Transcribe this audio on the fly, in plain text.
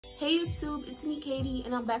Hey YouTube, it's me Katie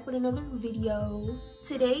and I'm back with another video.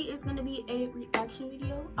 Today is going to be a reaction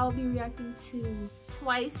video. I'll be reacting to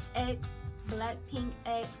Twice X, Blackpink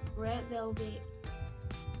X, Red Velvet,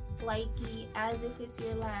 Likey, As If It's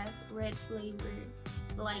Your Last, Red Flavor,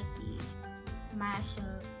 Likey,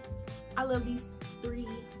 Mashup. I love these three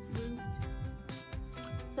groups.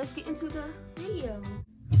 Let's get into the video.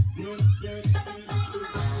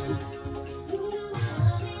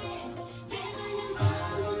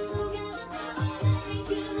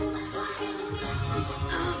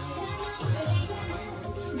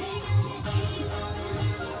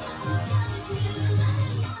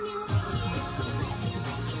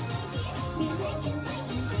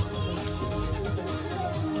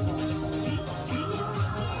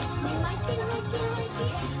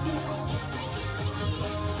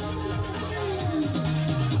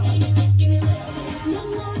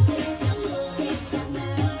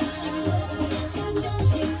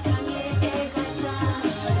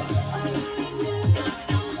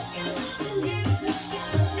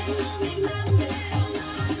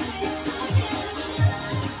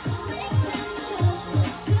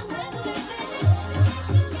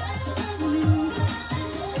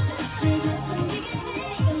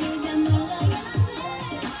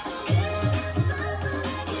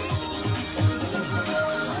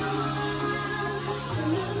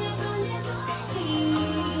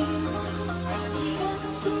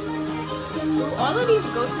 All of these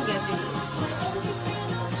go together.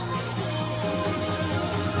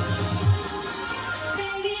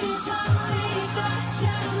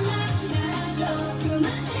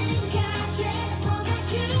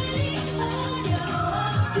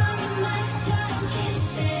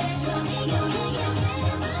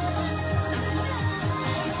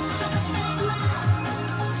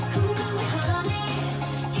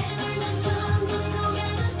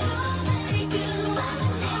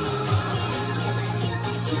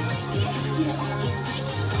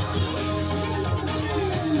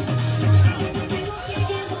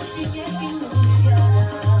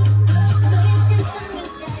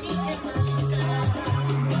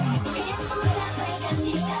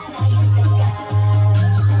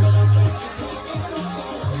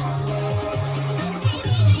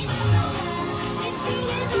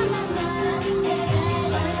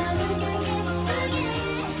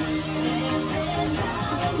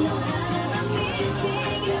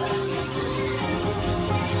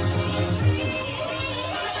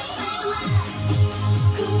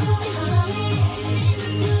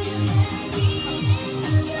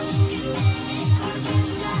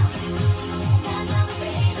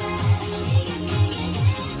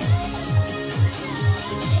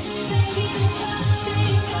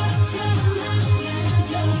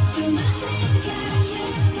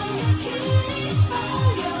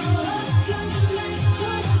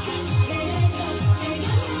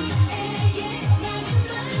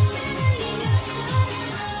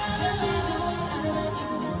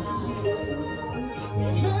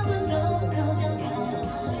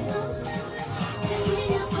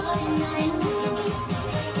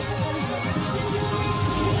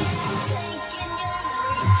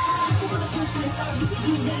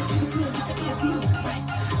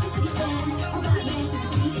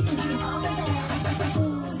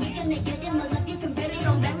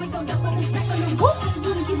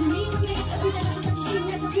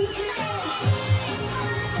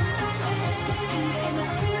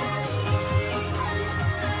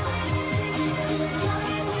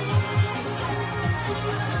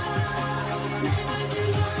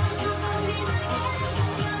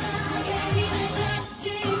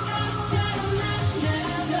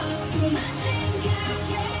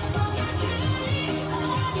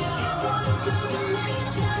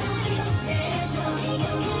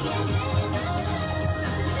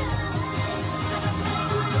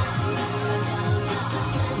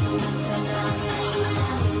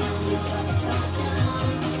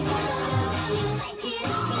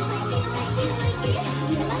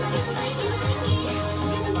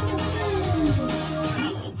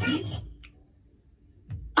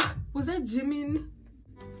 Was that Jimin?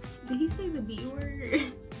 Did he say the B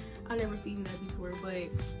word? I've never seen that before, but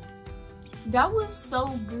that was so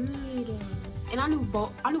good. And I knew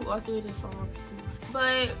all three of the songs too.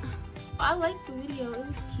 But I liked the video. It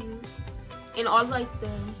was cute. And all like the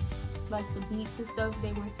beats and stuff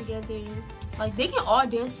they went together. Like they can all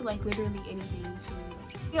dance to like literally anything. So,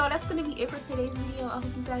 yo, that's gonna be it for today's video. I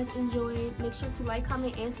hope you guys enjoyed. Make sure to like,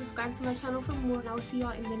 comment, and subscribe to my channel for more. And I will see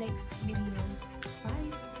y'all in the next video.